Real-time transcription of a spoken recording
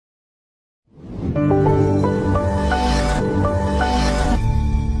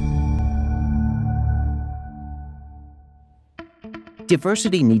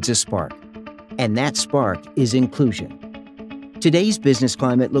Diversity needs a spark, and that spark is inclusion. Today's business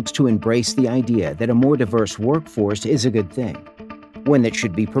climate looks to embrace the idea that a more diverse workforce is a good thing, one that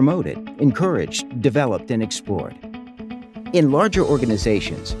should be promoted, encouraged, developed, and explored. In larger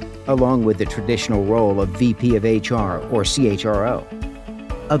organizations, along with the traditional role of VP of HR or CHRO,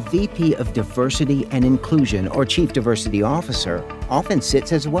 a VP of Diversity and Inclusion or Chief Diversity Officer often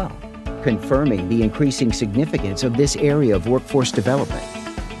sits as well, confirming the increasing significance of this area of workforce development.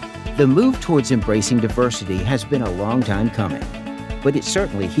 The move towards embracing diversity has been a long time coming, but it's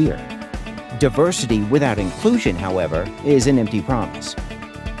certainly here. Diversity without inclusion, however, is an empty promise,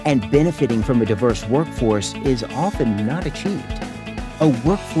 and benefiting from a diverse workforce is often not achieved. A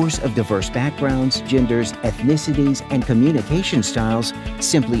workforce of diverse backgrounds, genders, ethnicities, and communication styles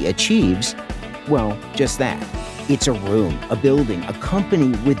simply achieves, well, just that. It's a room, a building, a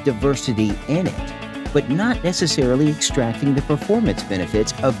company with diversity in it, but not necessarily extracting the performance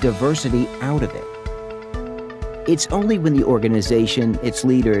benefits of diversity out of it. It's only when the organization, its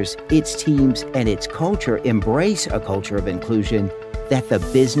leaders, its teams, and its culture embrace a culture of inclusion that the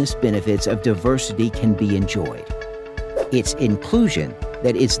business benefits of diversity can be enjoyed. It's inclusion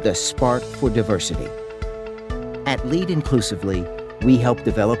that is the spark for diversity. At Lead Inclusively, we help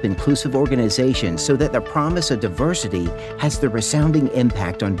develop inclusive organizations so that the promise of diversity has the resounding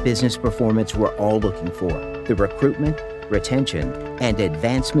impact on business performance we're all looking for: the recruitment, retention, and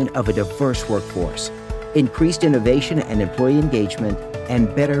advancement of a diverse workforce, increased innovation and employee engagement,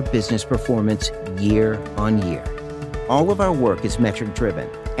 and better business performance year on year. All of our work is metric-driven,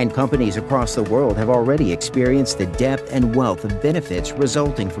 and companies across the world have already experienced the depth and wealth of benefits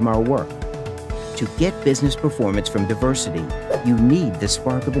resulting from our work. To get business performance from diversity, you need the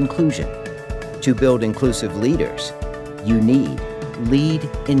spark of inclusion. To build inclusive leaders, you need Lead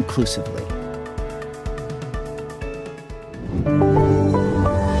Inclusively.